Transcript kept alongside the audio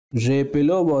Ray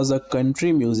Pillow was a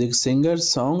country music singer,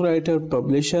 songwriter,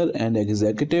 publisher, and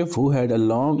executive who had a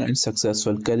long and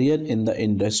successful career in the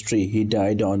industry. He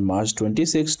died on March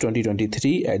 26,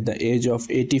 2023, at the age of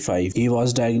 85. He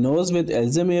was diagnosed with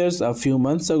Alzheimer's a few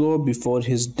months ago before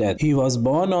his death. He was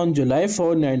born on July 4,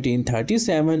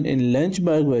 1937, in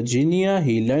Lynchburg, Virginia.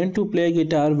 He learned to play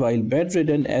guitar while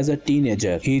bedridden as a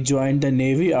teenager. He joined the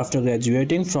Navy after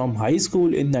graduating from high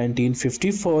school in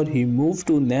 1954. He moved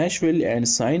to Nashville and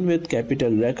signed with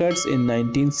Capitol Records in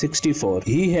 1964.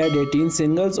 He had 18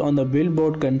 singles on the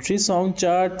Billboard Country Song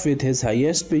chart, with his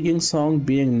highest-peaking song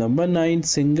being number 9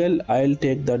 single "I'll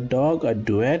Take the Dog," a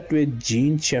duet with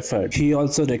Gene Shepherd. He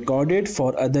also recorded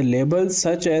for other labels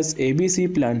such as ABC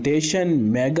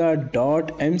Plantation, Mega,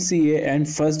 Dot, MCA, and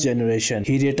First Generation.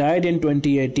 He retired in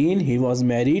 2018. He was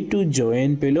married to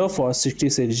Joanne Pillow for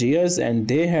 66 years and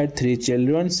they had 3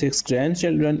 children, 6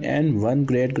 grandchildren, and 1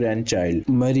 great-grandchild.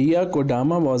 Maria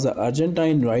Kodama was an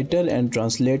Argentine writer and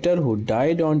translator who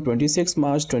died on 26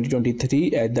 March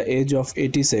 2023 at the age of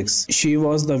 86. She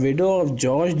was the widow of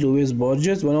George Louis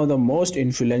Borges, one of the most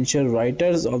influential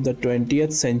writers of the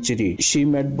 20th century. She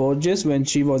met Borges when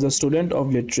she was a student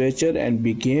of literature and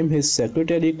became his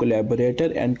secretary,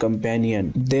 collaborator, and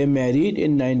companion. They married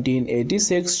in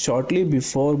 1986, shortly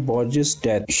before Borges'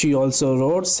 death. She also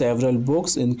wrote several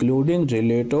books, including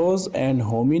Relatos and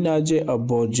Homenage a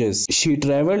Borges. She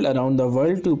traveled around the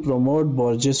world to promote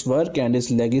Borges' work and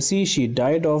his legacy. She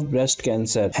died of breast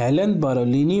cancer. Helen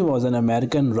Barolini was an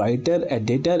American writer,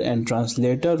 editor, and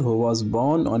translator who was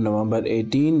born on November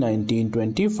 18,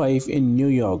 1925 in New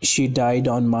York. She died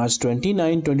on March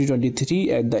 29, 2023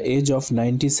 at the age of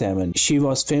 97. She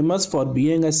was famous for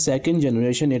being a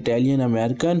second-generation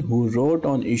Italian-American who wrote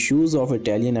on issues of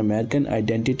Italian-American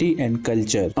identity and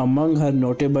culture. Among her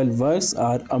notable works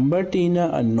are Umbertina,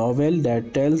 a novel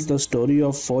that tells the story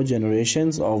of 4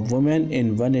 generations of women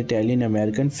in one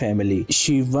Italian-American family.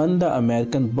 She won the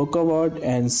American Book Award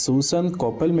and Susan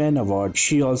Koppelman Award.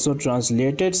 She also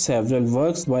translated several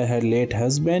works by her late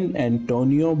husband,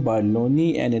 Antonio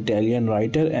Barloni, an Italian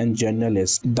writer and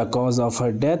journalist. The cause of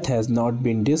her death has not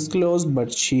been disclosed,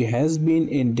 but she has been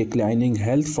in declining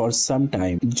health for some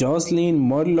time. Jocelyn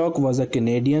Morlock was a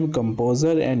Canadian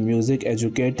composer and music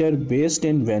educator based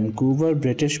in Vancouver,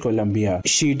 British Columbia.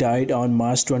 She died on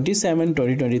March 27,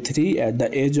 2023 at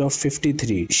the age of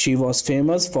 53. She was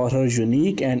famous for her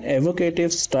unique and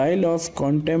evocative style of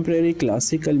contemporary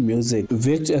classical music,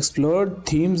 which explored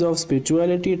themes of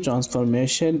spirituality,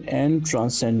 transformation, and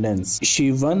transcendence.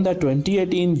 She won the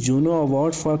 2018 Juno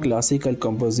Award for Classical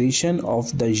Composition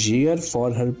of the Year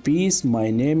for her piece My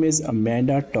Name is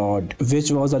Amanda Todd,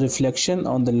 which was a reflection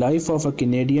on the life of a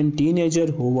Canadian teenager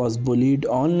who was bullied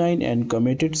online and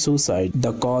committed suicide.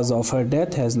 The cause of her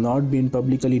death has not been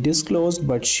publicly disclosed,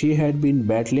 but she had been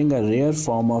battling a rare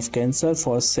form of cancer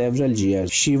for several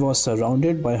years. She was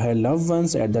surrounded by her loved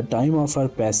ones at the time of her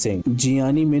passing.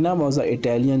 Gianni Minna was an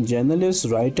Italian journalist,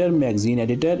 writer, magazine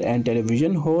editor, and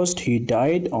television host. He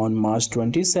died on March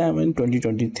 27,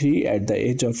 2023 at the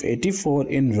age of 84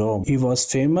 in Rome. He was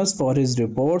famous for his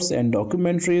reports and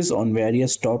documentaries on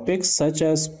various topics such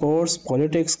as sports,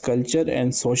 politics, culture,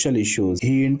 and social issues.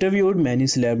 He interviewed many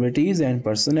celebrities and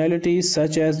personalities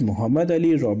such as Muhammad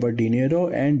Ali, Robert De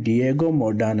Niro, and Diego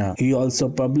Maradona. He also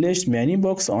published many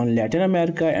books on Latin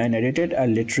America and edited a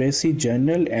literacy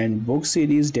journal and book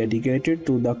series dedicated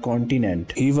to the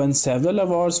continent. He won several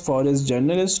awards for his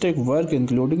journalistic work,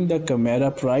 including the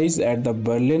Camera Prize at the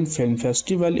Berlin Film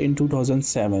Festival in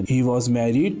 2007. He was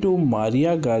married to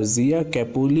Maria Garcia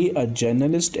Capulli, a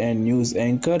journalist and news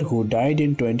anchor who died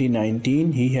in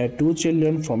 2019. He had 2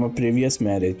 children from a previous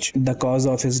marriage. The cause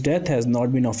of his death has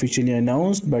not been officially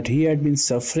announced, but he had been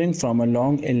suffering from a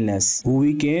long illness.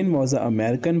 Huey Kane was an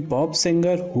American pop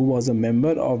singer who was a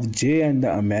member of Jay and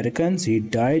the Americans. He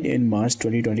died in March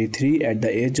 2023 at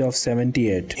the age of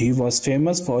 78. He was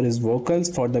famous for his vocals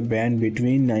for the band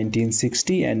between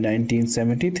 1960 and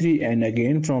 1973 and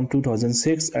again from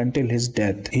 2006 until his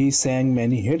death. He sang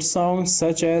many hit songs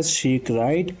such as She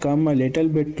Cried, Come a Little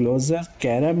Bit Closer,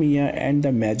 Cara Mia, and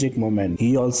The Magic Moment.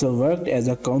 He also worked as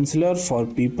a counselor for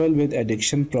people with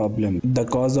addiction problems. The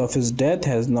cause of his death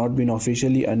has not been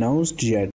officially announced yet.